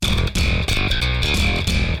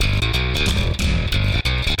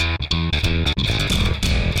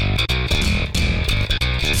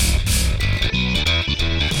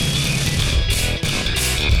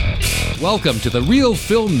Welcome to the Real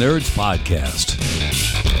Film Nerds Podcast.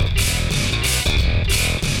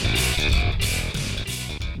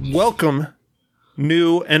 Welcome,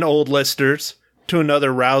 new and old listeners, to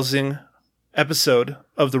another rousing episode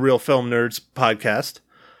of the Real Film Nerds Podcast.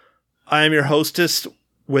 I am your hostess,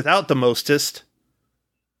 without the mostest,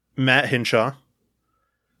 Matt Hinshaw.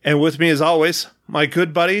 And with me, as always, my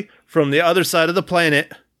good buddy from the other side of the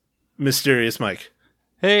planet, Mysterious Mike.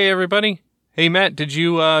 Hey, everybody. Hey, Matt, did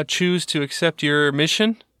you choose to accept your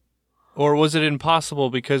mission? Or was it impossible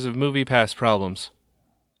because of MoviePass problems?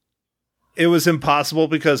 It was impossible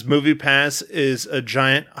because MoviePass is a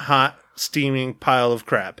giant, hot, steaming pile of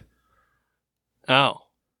crap. Oh.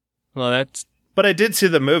 Well, that's... But I did see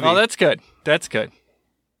the movie. Oh, that's good. That's good.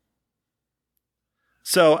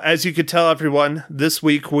 So, as you could tell, everyone, this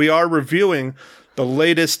week we are reviewing the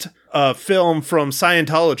latest film from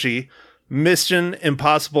Scientology, Mission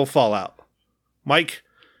Impossible Fallout. Mike,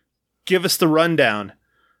 give us the rundown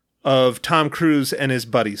of Tom Cruise and his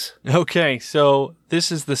buddies. Okay, so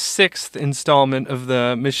this is the 6th installment of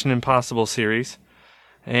the Mission Impossible series.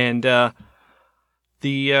 And the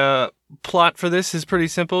plot for this is pretty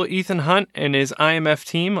simple. Ethan Hunt and his IMF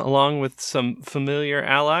team, along with some familiar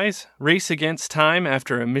allies, race against time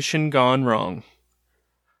after a mission gone wrong.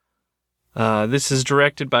 This is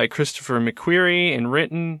directed by Christopher McQuarrie and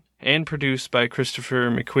written and produced by Christopher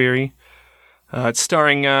McQuarrie. It's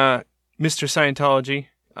starring Mr. Scientology.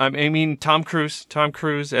 I mean Tom Cruise. Tom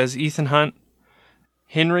Cruise as Ethan Hunt.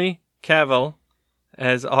 Henry Cavill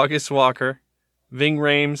as August Walker. Ving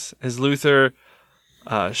Rhames as Luther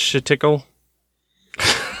Shit-tickle.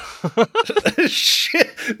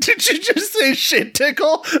 Shit. Did you just say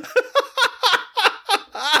shit-tickle?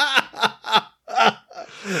 I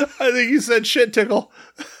think you said shit-tickle.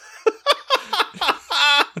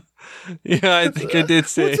 Yeah, I think I did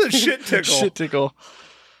say. What's a shit-tickle? Shit-tickle.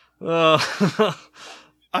 I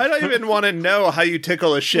don't even want to know how you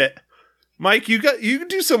tickle a shit. Mike, you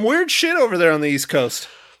do some weird shit over there on the East Coast.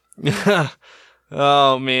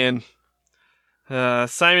 Oh, man.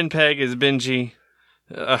 Simon Pegg is Benji.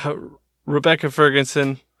 Rebecca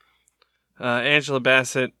Ferguson. Angela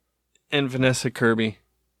Bassett. And Vanessa Kirby.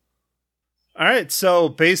 All right, so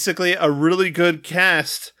basically a really good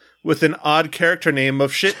cast with an odd character name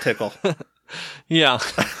of Shit Tickle. Yeah.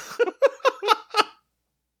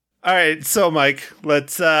 All right, so Mike,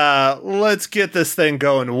 let's get this thing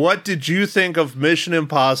going. What did you think of Mission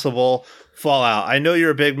Impossible Fallout? I know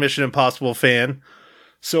you're a big Mission Impossible fan.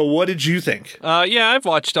 So what did you think? Yeah, I've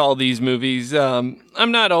watched all these movies. I'm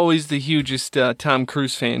not always the hugest Tom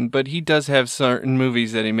Cruise fan, but he does have certain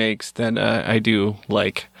movies that he makes that I do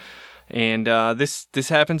like. And this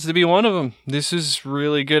happens to be one of them. This is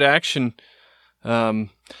really good action. The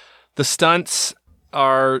stunts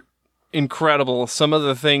are incredible. Some of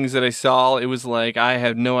the things that I saw, it was like, I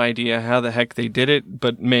have no idea how the heck they did it,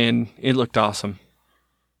 but man, it looked awesome.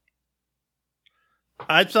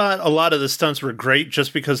 I thought a lot of the stunts were great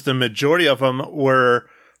just because the majority of them were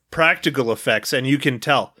practical effects, and you can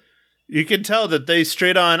tell. You can tell that they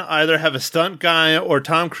straight on either have a stunt guy or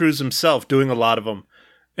Tom Cruise himself doing a lot of them.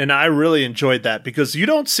 And I really enjoyed that because you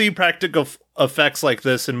don't see practical effects like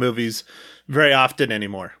this in movies very often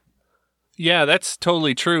anymore. Yeah, that's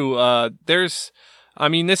totally true. This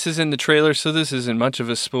is in the trailer, so this isn't much of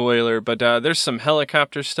a spoiler, but there's some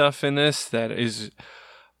helicopter stuff in this that is...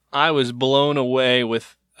 I was blown away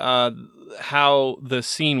with how the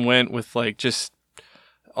scene went with, like, just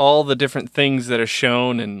all the different things that are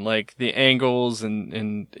shown and, like, the angles,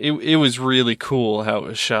 and it was really cool how it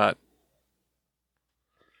was shot.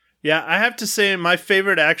 Yeah, I have to say my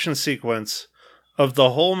favorite action sequence of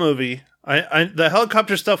the whole movie, the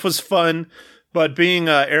helicopter stuff was fun, but being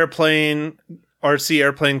a RC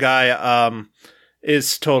airplane guy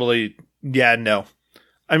is totally, yeah, no.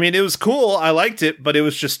 I mean, it was cool. I liked it, but it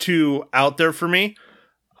was just too out there for me.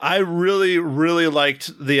 I really, really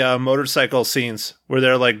liked the motorcycle scenes where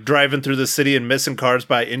they're like driving through the city and missing cars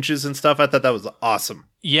by inches and stuff. I thought that was awesome.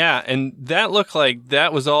 Yeah, and that looked like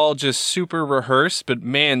that was all just super rehearsed, but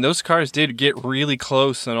man, those cars did get really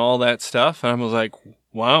close and all that stuff. And I was like,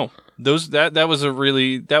 wow,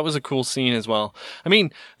 that was a cool scene as well. I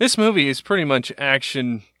mean, this movie is pretty much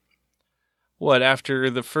action. What, after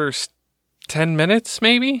the first 10 minutes,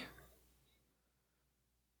 maybe?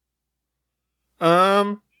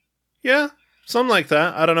 Yeah, something like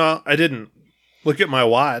that. I don't know. I didn't look at my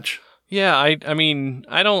watch. Yeah, I mean,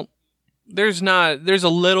 I don't... There's a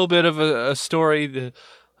little bit of a story.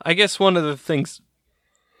 I guess one of the things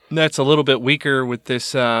that's a little bit weaker with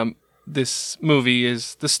this movie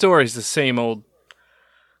is the story's the same old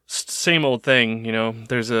thing. You know,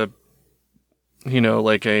 there's like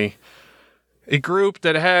a a group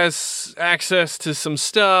that has access to some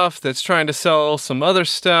stuff that's trying to sell some other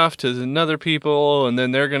stuff to another people, and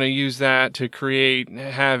then they're going to use that to create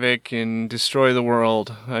havoc and destroy the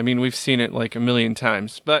world. I mean, we've seen it like a million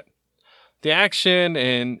times, but the action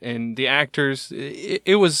and the actors,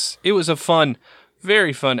 it was a fun,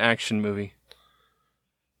 very fun action movie.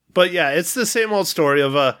 But yeah, it's the same old story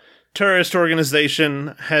of a terrorist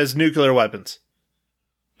organization has nuclear weapons.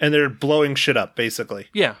 And they're blowing shit up, basically.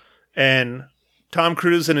 Yeah. And Tom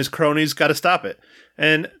Cruise and his cronies got to stop it.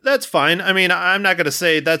 And that's fine. I mean, I'm not going to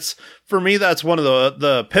say for me, that's one of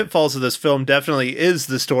the pitfalls of this film definitely is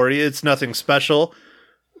the story. It's nothing special.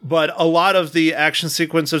 But a lot of the action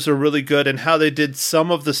sequences are really good, and how they did some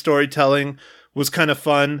of the storytelling was kind of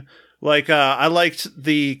fun. Like, I liked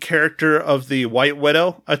the character of the White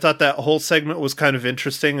Widow. I thought that whole segment was kind of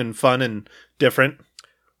interesting and fun and different.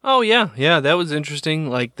 Oh, yeah. Yeah, that was interesting.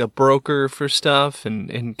 Like the broker for stuff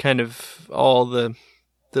and kind of all the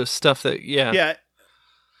stuff that, yeah. Yeah,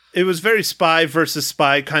 it was very spy versus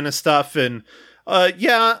spy kind of stuff. And,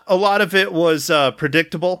 yeah, a lot of it was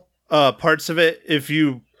predictable. Parts of it, if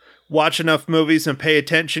you watch enough movies and pay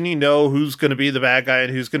attention, you know who's going to be the bad guy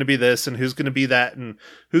and who's going to be this and who's going to be that and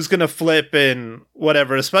who's going to flip and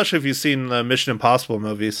whatever, especially if you've seen the Mission Impossible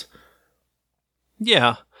movies.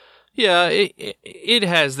 Yeah. Yeah, it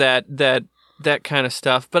has that kind of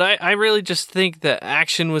stuff, but I really just think the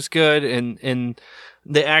action was good and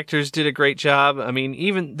the actors did a great job. I mean,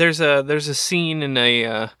 even there's a scene in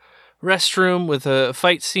a restroom with a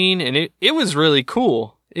fight scene, and it was really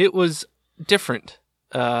cool. It was different.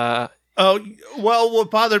 Oh, well, what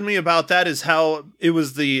bothered me about that is how it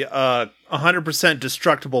was the 100%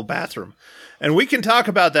 destructible bathroom. And we can talk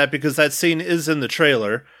about that because that scene is in the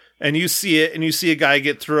trailer. And you see it, and you see a guy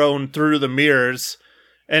get thrown through the mirrors,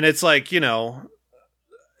 and it's like, you know,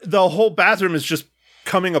 the whole bathroom is just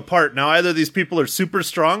coming apart. Now, either these people are super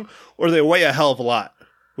strong, or they weigh a hell of a lot,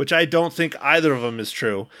 which I don't think either of them is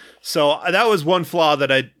true. So that was one flaw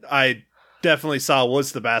that I definitely saw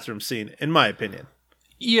was the bathroom scene, in my opinion.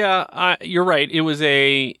 Yeah, you're right. It was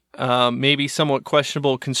a maybe somewhat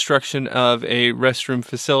questionable construction of a restroom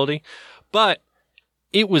facility, but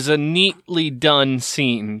it was a neatly done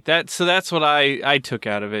scene. So that's what I took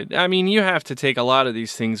out of it. I mean, you have to take a lot of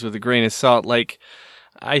these things with a grain of salt. Like,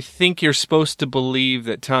 I think you're supposed to believe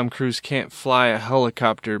that Tom Cruise can't fly a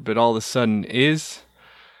helicopter, but all of a sudden is.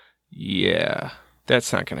 Yeah,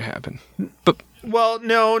 that's not going to happen. But well,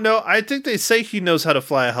 no. I think they say he knows how to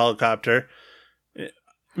fly a helicopter.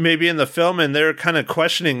 Maybe in the film, and they're kind of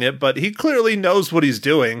questioning it, but he clearly knows what he's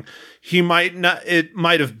doing. He might not, it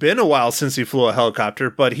might have been a while since he flew a helicopter,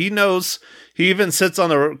 but he knows. He even sits on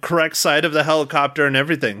the correct side of the helicopter and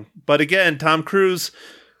everything. But again, Tom Cruise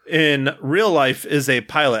in real life is a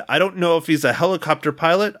pilot. I don't know if he's a helicopter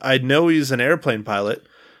pilot. I know he's an airplane pilot,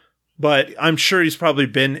 but I'm sure he's probably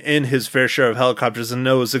been in his fair share of helicopters and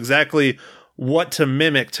knows exactly what to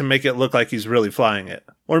mimic to make it look like he's really flying it.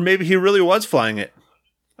 Or maybe he really was flying it.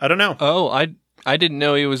 I don't know. Oh, I didn't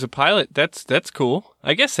know he was a pilot. That's cool.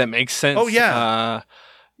 I guess that makes sense. Oh, yeah.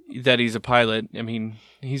 That he's a pilot. I mean,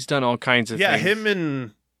 he's done all kinds of things. Him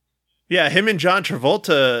and John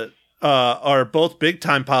Travolta are both big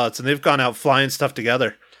time pilots, and they've gone out flying stuff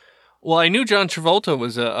together. Well, I knew John Travolta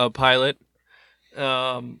was a pilot,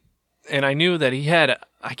 and I knew that he had.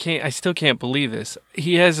 I still can't believe this.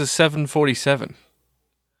 He has a 747.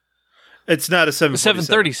 It's not a 747.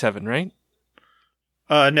 737, right?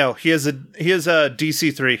 No, he has a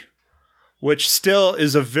DC-3, which still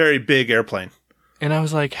is a very big airplane. And I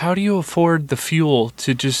was like, how do you afford the fuel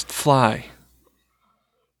to just fly?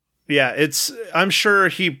 Yeah, I'm sure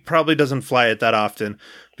he probably doesn't fly it that often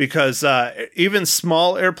because even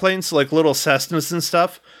small airplanes like little Cessnas and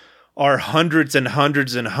stuff are hundreds and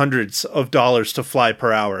hundreds and hundreds of dollars to fly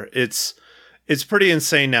per hour. It's pretty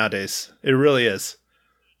insane nowadays. It really is.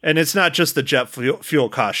 And it's not just the jet fuel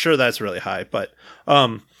cost. Sure, that's really high. But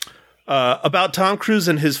about Tom Cruise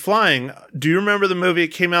and his flying, do you remember the movie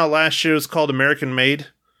that came out last year? It was called American Made.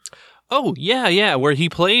 Oh, yeah, where he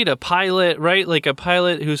played a pilot, right? Like a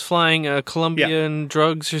pilot who's flying Colombian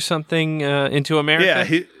drugs or something into America.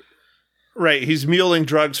 Yeah, he's muling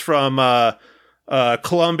drugs from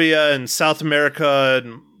Colombia and South America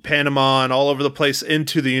and Panama and all over the place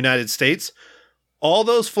into the United States. All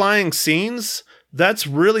those flying scenes, that's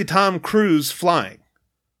really Tom Cruise flying.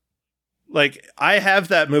 Like, I have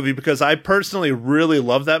that movie because I personally really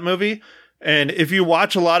love that movie. And if you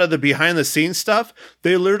watch a lot of the behind the scenes stuff,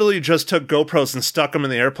 they literally just took GoPros and stuck them in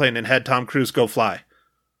the airplane and had Tom Cruise go fly.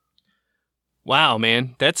 Wow,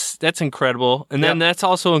 man. That's incredible. And then that's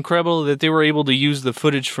also incredible that they were able to use the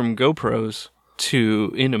footage from GoPros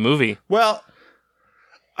in a movie. Well,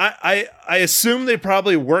 I assume they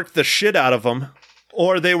probably worked the shit out of them,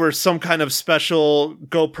 or they were some kind of special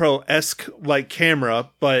GoPro-esque like camera,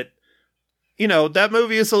 but that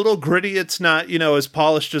movie is a little gritty. It's not, as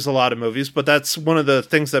polished as a lot of movies, but that's one of the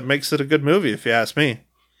things that makes it a good movie, if you ask me.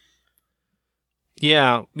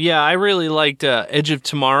 Yeah, I really liked Edge of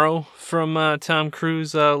Tomorrow from Tom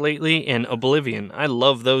Cruise lately, and Oblivion. I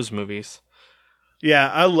love those movies.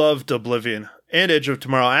 Yeah, I loved Oblivion and Edge of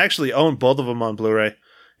Tomorrow. I actually own both of them on Blu-ray.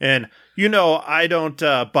 And, I don't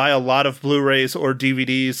buy a lot of Blu-rays or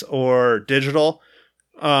DVDs or digital.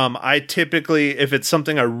 I typically, if it's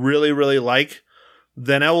something I really, really like,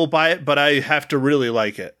 then I will buy it, but I have to really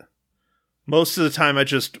like it. Most of the time I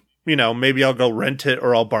just, maybe I'll go rent it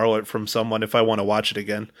or I'll borrow it from someone if I want to watch it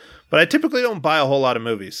again. But I typically don't buy a whole lot of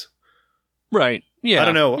movies. Right. Yeah. I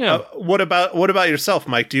don't know. Yeah. What about yourself,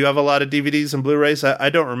 Mike? Do you have a lot of DVDs and Blu-rays? I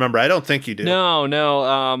don't remember. I don't think you do. No.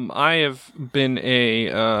 I have been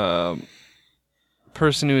a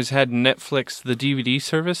person who has had Netflix, the DVD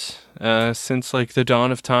service, since like the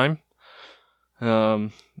dawn of time,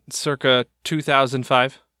 circa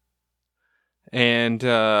 2005, and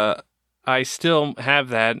I still have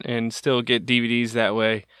that and still get DVDs that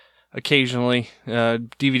way occasionally.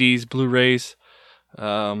 DVDs, Blu-rays.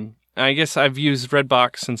 I guess I've used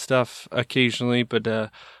Redbox and stuff occasionally, but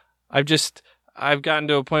I've gotten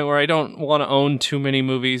to a point where I don't want to own too many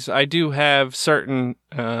movies. I do have certain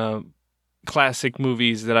classic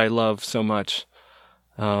movies that I love so much.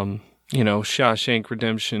 Shawshank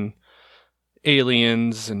Redemption,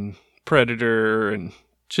 Aliens, and Predator, and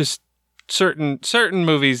just certain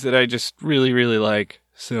movies that I just really, really like.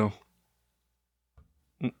 So,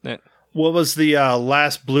 what was the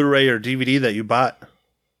last Blu-ray or DVD that you bought?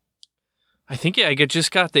 I think I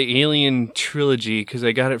just got the Alien trilogy because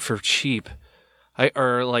I got it for cheap.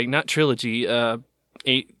 Not trilogy.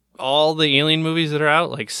 All the Alien movies that are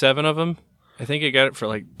out, like 7 of them. I think I got it for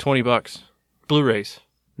like $20. Blu-rays.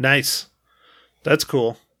 Nice. That's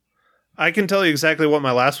cool. I can tell you exactly what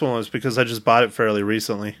my last one was because I just bought it fairly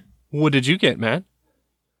recently. What did you get, Matt?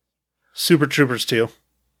 Super Troopers 2.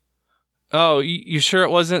 Oh, you sure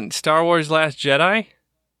it wasn't Star Wars Last Jedi?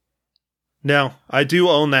 No, I do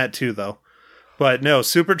own that too, though. But no,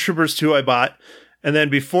 Super Troopers 2 I bought. And then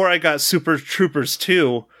before I got Super Troopers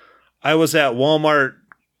 2, I was at Walmart.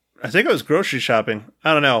 I think I was grocery shopping.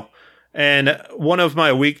 I don't know. And one of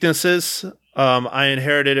my weaknesses, I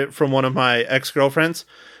inherited it from one of my ex-girlfriends,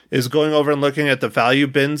 is going over and looking at the value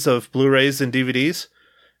bins of Blu-rays and DVDs.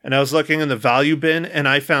 And I was looking in the value bin, and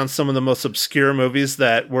I found some of the most obscure movies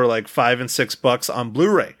that were like $5 and $6 on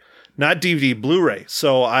Blu-ray. Not DVD, Blu-ray.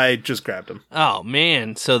 So I just grabbed them. Oh,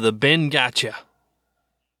 man. So the bin got you.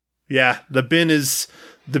 Yeah, the bin is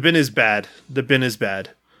bad. The bin is bad.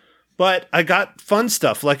 But I got fun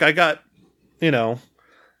stuff. Like I got,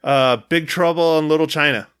 Big Trouble in Little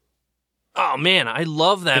China. Oh, man. I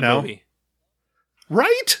love that movie.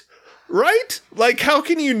 Right? Like, how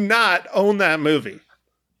can you not own that movie?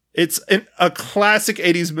 It's a classic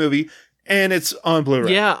 80s movie, and it's on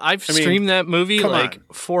Blu-ray. Yeah, I've streamed that movie like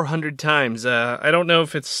 400 times. I don't know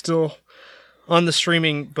if it's still on the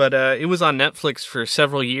streaming, but it was on Netflix for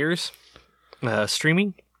several years,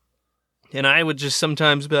 streaming. And I would just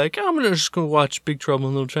sometimes be like, I'm just going to watch Big Trouble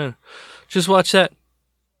in Little China. Just watch that.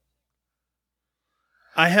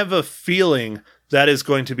 I have a feeling that is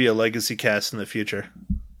going to be a legacy cast in the future.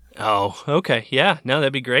 Oh, okay. Yeah, no,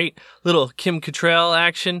 that'd be great. Little Kim Cattrall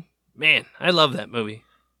action. Man, I love that movie.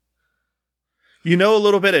 You know a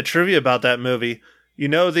little bit of trivia about that movie. You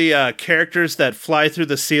know the characters that fly through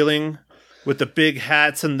the ceiling with the big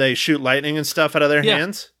hats and they shoot lightning and stuff out of their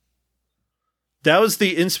hands? That was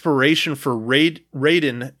the inspiration for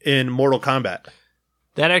Raiden in Mortal Kombat.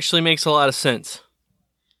 That actually makes a lot of sense.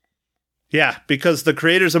 Yeah, because the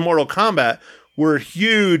creators of Mortal Kombat were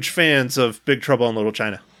huge fans of Big Trouble in Little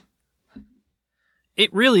China.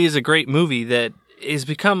 It really is a great movie that has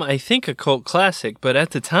become, I think, a cult classic, but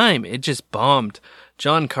at the time, it just bombed.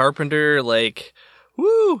 John Carpenter,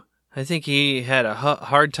 woo! I think he had a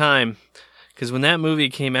hard time, because when that movie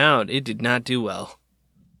came out, it did not do well.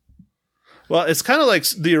 Well, it's kind of like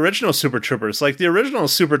the original Super Troopers. Like, the original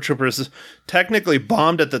Super Troopers technically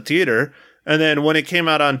bombed at the theater, and then when it came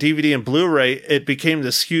out on DVD and Blu-ray, it became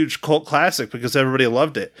this huge cult classic because everybody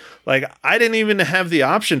loved it. Like, I didn't even have the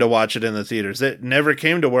option to watch it in the theaters. It never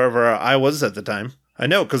came to wherever I was at the time. I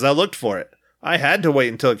know, because I looked for it. I had to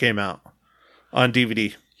wait until it came out on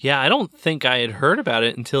DVD. Yeah, I don't think I had heard about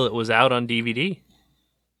it until it was out on DVD.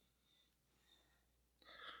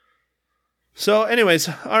 So, anyways,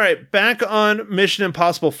 all right, back on Mission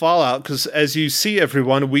Impossible Fallout, because as you see,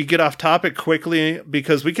 everyone, we get off topic quickly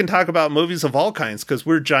because we can talk about movies of all kinds because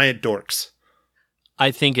we're giant dorks.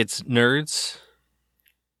 I think it's nerds.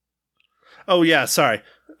 Oh, yeah, sorry.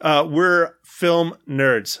 We're film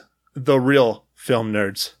nerds. The real film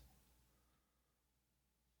nerds.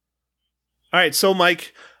 All right, so,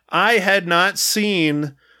 Mike, I had not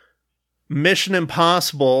seen Mission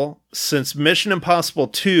Impossible since Mission Impossible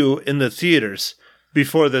 2 in the theaters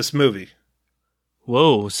before this movie.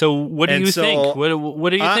 Whoa, so what do you think? What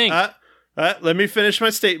do you think? Let me finish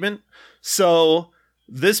my statement. So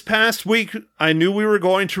this past week, I knew we were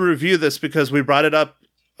going to review this because we brought it up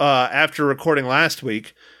after recording last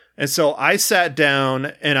week. And so I sat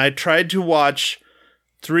down and I tried to watch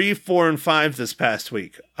 3, 4, and 5 this past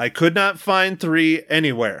week. I could not find 3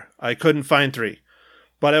 anywhere. I couldn't find 3.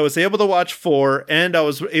 But I was able to watch 4, and I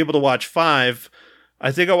was able to watch 5.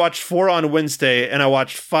 I think I watched 4 on Wednesday, and I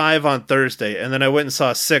watched 5 on Thursday, and then I went and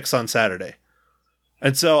saw 6 on Saturday.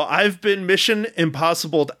 And so I've been Mission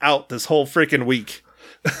Impossibled out this whole freaking week.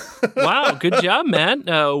 Wow, good job, Matt.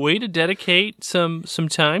 Way to dedicate some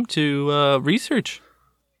time to research.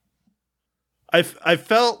 I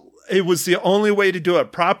felt it was the only way to do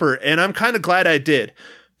it proper, and I'm kind of glad I did.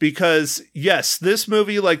 Because, yes, this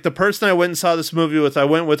movie, like the person I went and saw this movie with, I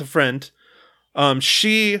went with a friend.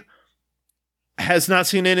 She has not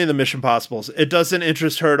seen any of the Mission Impossibles. It doesn't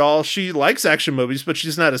interest her at all. She likes action movies, but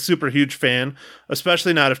she's not a super huge fan,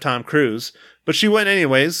 especially not of Tom Cruise. But she went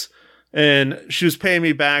anyways, and she was paying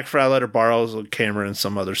me back for I let her borrow a camera and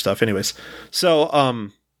some other stuff. Anyways, so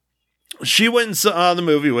she went and saw the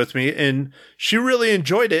movie with me, and she really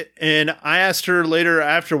enjoyed it. And I asked her later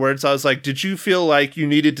afterwards, I was like, did you feel like you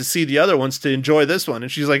needed to see the other ones to enjoy this one?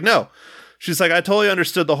 And she's like, no. She's like, I totally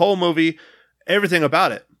understood the whole movie, everything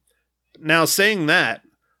about it. Now, saying that,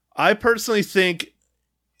 I personally think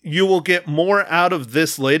you will get more out of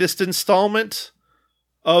this latest installment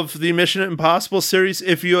of the Mission Impossible series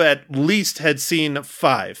if you at least had seen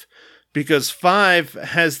 5. Because 5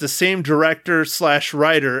 has the same director /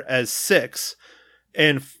 writer as 6.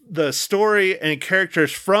 And the story and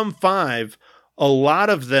characters from 5, a lot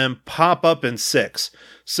of them pop up in 6.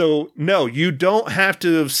 So, no, you don't have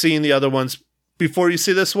to have seen the other ones before you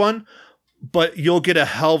see this one, but you'll get a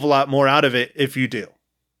hell of a lot more out of it if you do.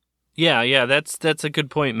 Yeah, that's a good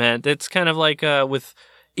point, Matt. That's kind of like with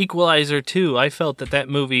Equalizer 2. I felt that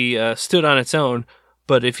movie stood on its own.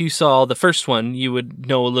 But if you saw the first one, you would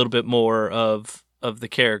know a little bit more of the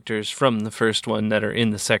characters from the first one that are in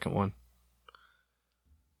the second one.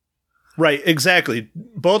 Right, exactly.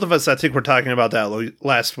 Both of us, I think, were talking about that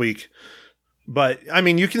last week. But, I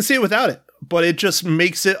mean, you can see it without it. But it just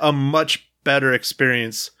makes it a much better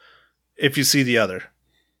experience if you see the other.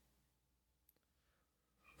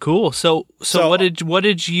 Cool. So what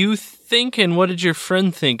did you think, and what did your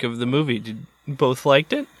friend think of the movie? Did you both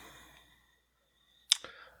liked it?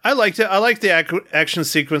 I liked it. I liked the action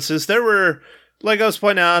sequences. There were, like I was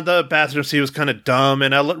pointing out, the bathroom scene was kind of dumb,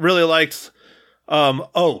 and I really liked.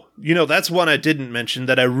 That's one I didn't mention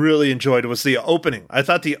that I really enjoyed was the opening. I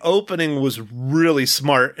thought the opening was really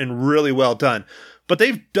smart and really well done. But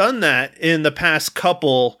they've done that in the past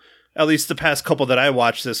couple, at least the past couple that I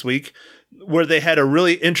watched this week, where they had a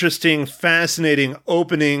really interesting, fascinating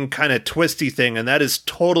opening kind of twisty thing, and that is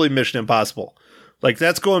totally Mission Impossible. Like,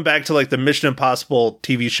 that's going back to, like, the Mission Impossible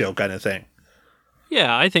TV show kind of thing.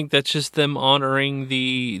 Yeah, I think that's just them honoring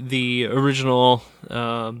the original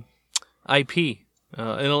IP,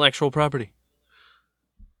 intellectual property.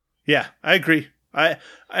 Yeah, I agree. But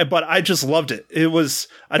I just loved it. It was,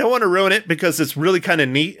 I don't want to ruin it because it's really kind of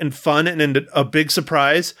neat and fun and a big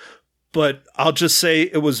surprise, but I'll just say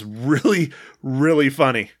it was really, really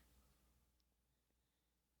funny.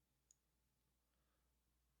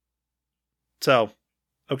 So,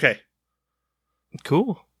 okay.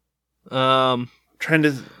 Cool. Trying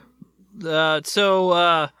to.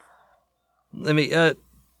 Let me.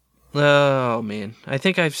 Oh man, I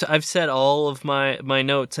think I've said all of my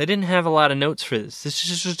notes. I didn't have a lot of notes for this. This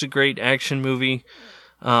is just a great action movie.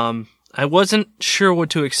 I wasn't sure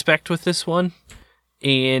what to expect with this one,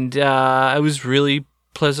 and I was really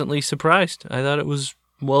pleasantly surprised. I thought it was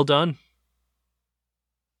well done.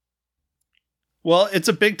 Well, it's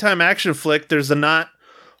a big-time action flick. There's not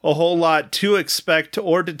a whole lot to expect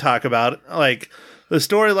or to talk about. Like, the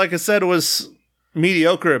story, like I said, was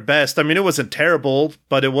mediocre at best. I mean, it wasn't terrible,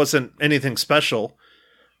 but it wasn't anything special.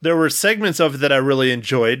 There were segments of it that I really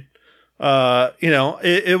enjoyed.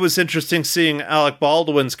 It was interesting seeing Alec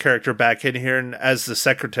Baldwin's character back in here and as the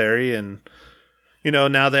secretary. And,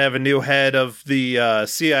 now they have a new head of the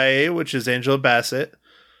CIA, which is Angela Bassett.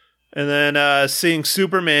 And then seeing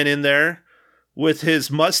Superman in there with his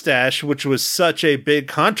mustache, which was such a big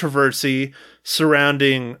controversy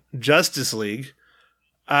surrounding Justice League.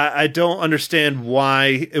 I don't understand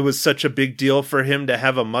why it was such a big deal for him to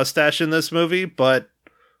have a mustache in this movie, but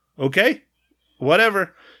okay,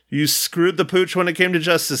 whatever. You screwed the pooch when it came to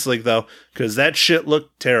Justice League, though, because that shit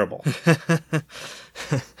looked terrible.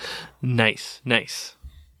 Nice.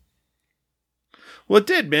 Well, it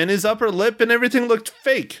did, man. His upper lip and everything looked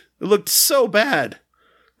fake. It looked so bad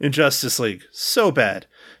in Justice League. So bad.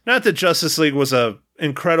 Not that Justice League was a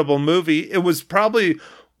incredible movie. It was probably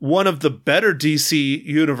one of the better DC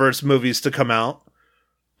Universe movies to come out,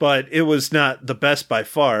 but it was not the best by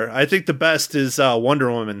far. I think the best is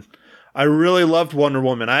Wonder Woman. I really loved Wonder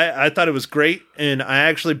Woman. I thought it was great, and I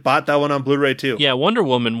actually bought that one on Blu-ray too. Yeah, Wonder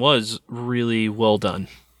Woman was really well done.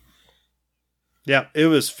 Yeah, it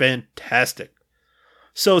was fantastic.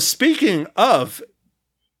 So speaking of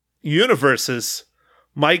universes,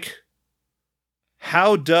 Mike,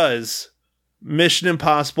 how does Mission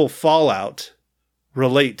Impossible Fallout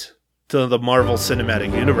relate to the Marvel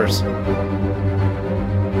Cinematic Universe?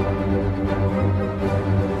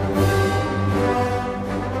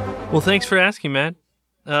 Well, thanks for asking, Matt.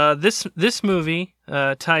 This movie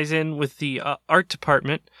ties in with the art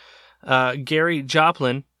department. Gary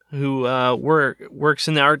Joplin, who works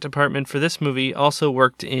in the art department for this movie, also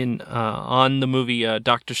worked on the movie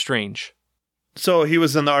Doctor Strange. So he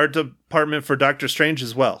was in the art department for Doctor Strange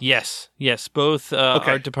as well? Yes, both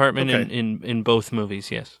art department in both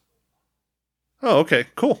movies, yes. Oh, okay,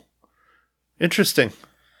 cool. Interesting.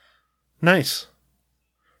 Nice.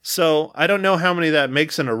 So I don't know how many that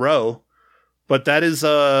makes in a row, but that is,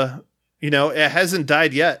 it hasn't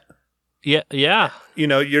died yet. Yeah.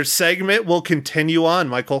 Your segment will continue on,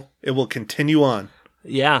 Michael. It will continue on.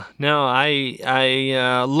 Yeah. No,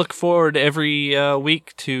 I look forward every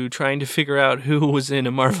week to trying to figure out who was in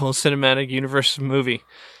a Marvel Cinematic Universe movie.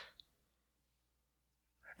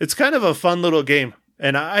 It's kind of a fun little game,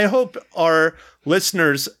 and I hope our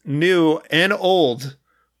listeners, new and old,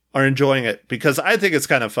 are enjoying it, because I think it's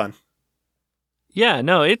kind of fun. Yeah,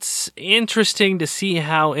 no, it's interesting to see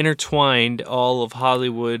how intertwined all of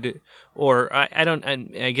Hollywood, or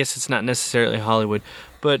I guess it's not necessarily Hollywood,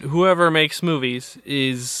 but whoever makes movies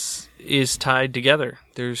is tied together.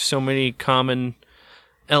 There's so many common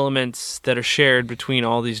elements that are shared between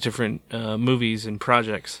all these different movies and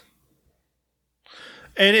projects.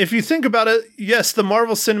 And if you think about it, yes, the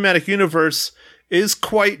Marvel Cinematic Universe is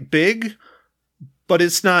quite big, but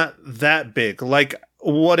it's not that big. Like,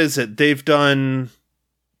 what is it? They've done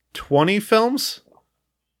 20 films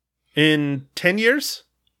in 10 years?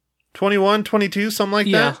 21, 22, something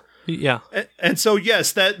like that? Yeah. And so,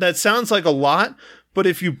 yes, that sounds like a lot, but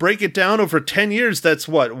if you break it down over 10 years, that's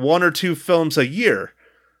what, 1 or 2 films a year.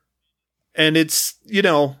 And it's,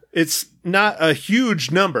 it's not a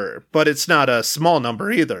huge number, but it's not a small number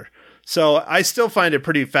either. So I still find it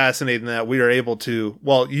pretty fascinating that you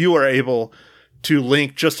are able to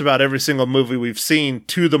link just about every single movie we've seen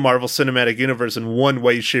to the Marvel Cinematic Universe in one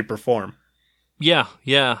way, shape, or form. Yeah.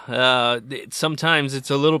 Sometimes it's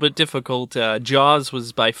a little bit difficult. Jaws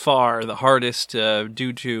was by far the hardest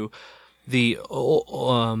due to the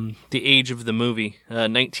age of the movie.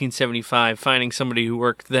 1975, finding somebody who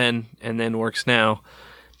worked then and then works now.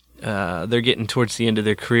 They're getting towards the end of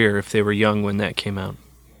their career if they were young when that came out.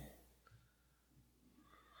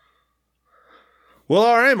 Well,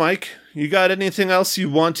 all right, Mike. You got anything else you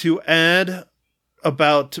want to add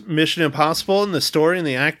about Mission Impossible and the story and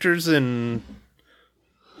the actors and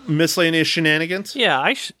miscellaneous shenanigans?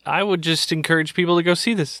 Yeah, I would just encourage people to go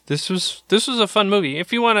see this. This was a fun movie.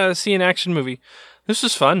 If you want to see an action movie, this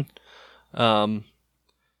was fun.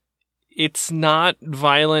 It's not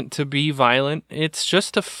violent to be violent. It's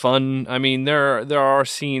just a fun. I mean, there are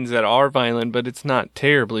scenes that are violent, but it's not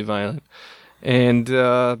terribly violent, and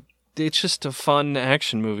it's just a fun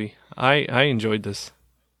action movie. I enjoyed this.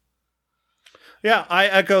 Yeah, I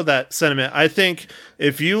echo that sentiment. I think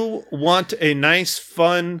if you want a nice,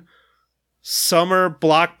 fun, summer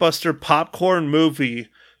blockbuster popcorn movie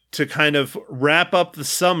to kind of wrap up the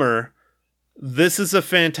summer, this is a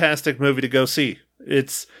fantastic movie to go see.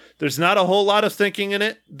 There's not a whole lot of thinking in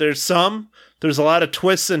it. There's a lot of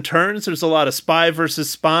twists and turns. There's a lot of spy versus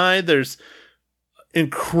spy. There's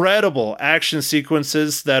incredible action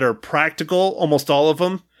sequences that are practical, almost all of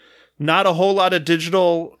them. Not a whole lot of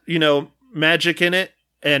digital, magic in it.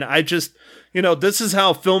 And I just, this is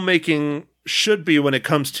how filmmaking should be when it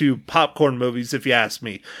comes to popcorn movies, if you ask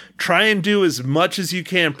me. Try and do as much as you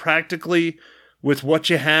can practically with what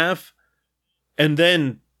you have, and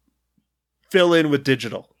then fill in with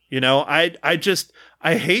digital.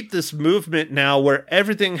 I hate this movement now where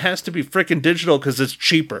everything has to be freaking digital because it's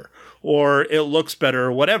cheaper or it looks better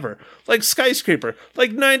or whatever. Like Skyscraper,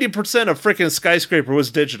 like 90% of freaking Skyscraper was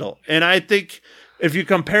digital. And I think if you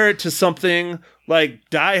compare it to something like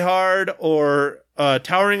Die Hard or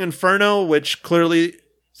Towering Inferno, which clearly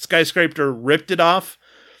Skyscraper ripped it off,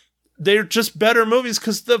 they're just better movies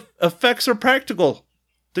because the effects are practical.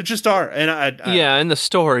 They just are. And and the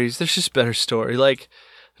stories, there's just better story. Like,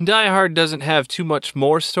 Die Hard doesn't have too much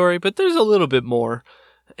more story, but there's a little bit more.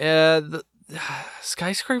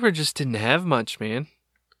 Skyscraper just didn't have much, man.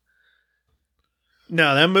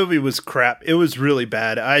 No, that movie was crap. It was really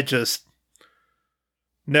bad.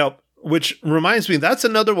 Nope. Which reminds me, that's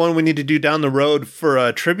another one we need to do down the road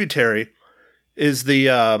for Tributary, is the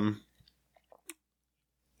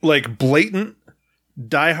blatant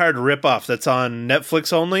Die Hard ripoff that's on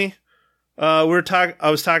Netflix only. I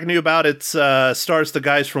was talking to you about it. Stars the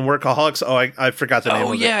guys from Workaholics. Oh, I forgot the name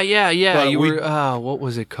of it. Yeah. What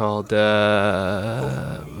was it called?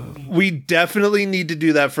 We definitely need to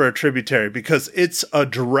do that for a Tributary because it's a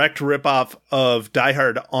direct ripoff of Die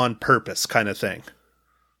Hard on purpose kind of thing.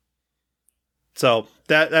 So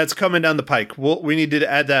that's coming down the pike. We need to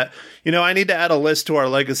add that. I need to add a list to our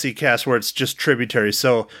Legacy cast where it's just Tributaries.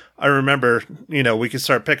 So I remember, we can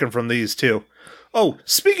start picking from these too. Oh,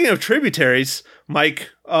 speaking of Tributaries, Mike,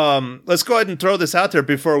 let's go ahead and throw this out there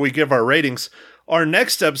before we give our ratings. Our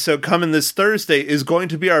next episode coming this Thursday is going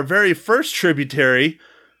to be our very first Tributary.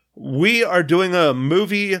 We are doing a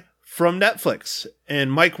movie from Netflix.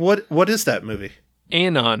 And Mike, what is that movie?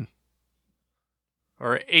 Anon.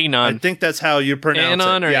 Or Anon. I think that's how you pronounce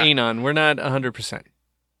Anon it. or Anon. We're not 100%.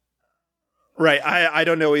 Right. I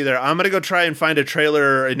don't know either. I'm going to go try and find a trailer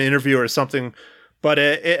or an interview or something. But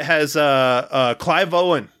it has Clive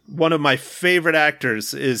Owen, one of my favorite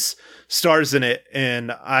actors, stars in it.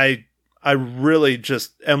 And I really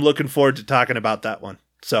just am looking forward to talking about that one.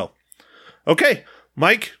 So, okay,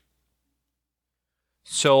 Mike.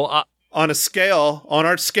 So on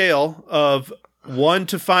our scale of 1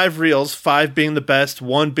 to 5 reels, 5 being the best,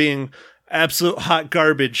 1 being absolute hot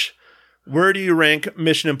garbage, where do you rank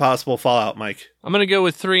Mission Impossible Fallout, Mike? I'm going to go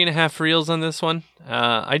with 3.5 reels on this one.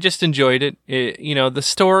 I just enjoyed it. The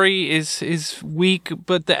story is weak,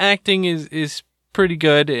 but the acting is pretty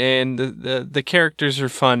good, and the characters are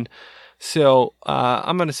fun. So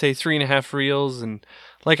I'm going to say 3.5 reels. And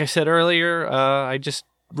like I said earlier, I just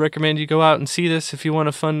recommend you go out and see this if you want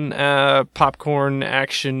a fun popcorn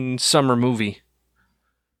action summer movie.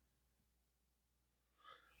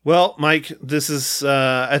 Well, Mike, this is,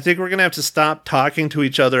 I think we're going to have to stop talking to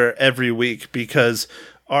each other every week because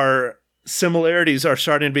our similarities are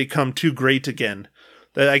starting to become too great again.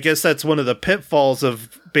 I guess that's one of the pitfalls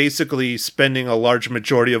of basically spending a large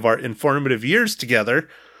majority of our informative years together.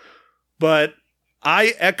 But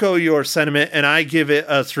I echo your sentiment and I give it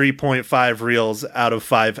a 3.5 reels out of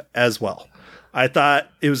 5 as well. I thought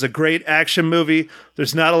it was a great action movie.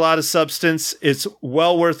 There's not a lot of substance. It's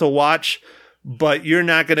well worth a watch. But you're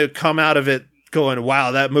not going to come out of it going,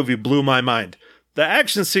 wow, that movie blew my mind. The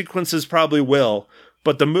action sequences probably will,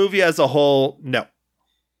 but the movie as a whole, no.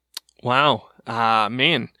 Wow.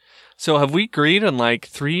 Man. So have we agreed on like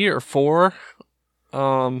 3 or 4?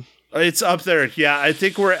 It's up there. Yeah, I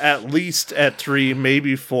think we're at least at 3,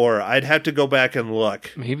 maybe 4. I'd have to go back and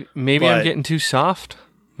look. Maybe I'm getting too soft.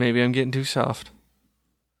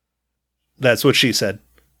 That's what she said.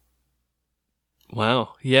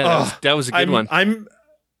 Wow. Yeah, that was a good one.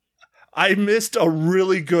 I missed a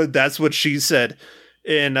really good That's What She Said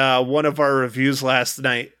in one of our reviews last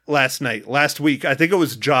week. I think it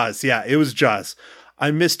was Jaws. Yeah, it was Jaws.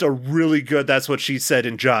 I missed a really good That's What She Said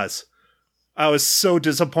in Jaws. I was so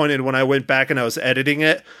disappointed when I went back and I was editing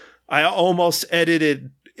it. I almost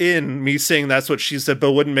edited in me saying That's What She Said, but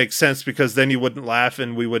it wouldn't make sense because then you wouldn't laugh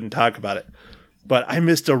and we wouldn't talk about it. But I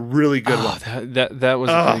missed a really good one. That was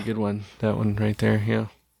a pretty good one. That one right there, yeah.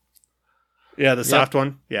 Yeah, the soft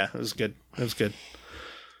one. Yeah, it was good.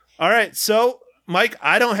 All right, so, Mike,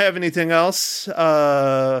 I don't have anything else.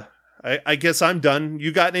 I guess I'm done.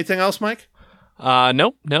 You got anything else, Mike?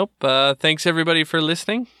 Nope. Thanks, everybody, for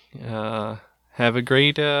listening. Have a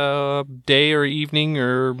great day or evening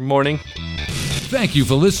or morning. Thank you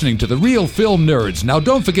for listening to The Real Film Nerds. Now,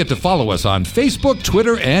 don't forget to follow us on Facebook,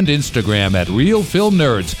 Twitter, and Instagram at Real Film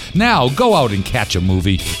Nerds. Now, go out and catch a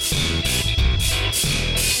movie.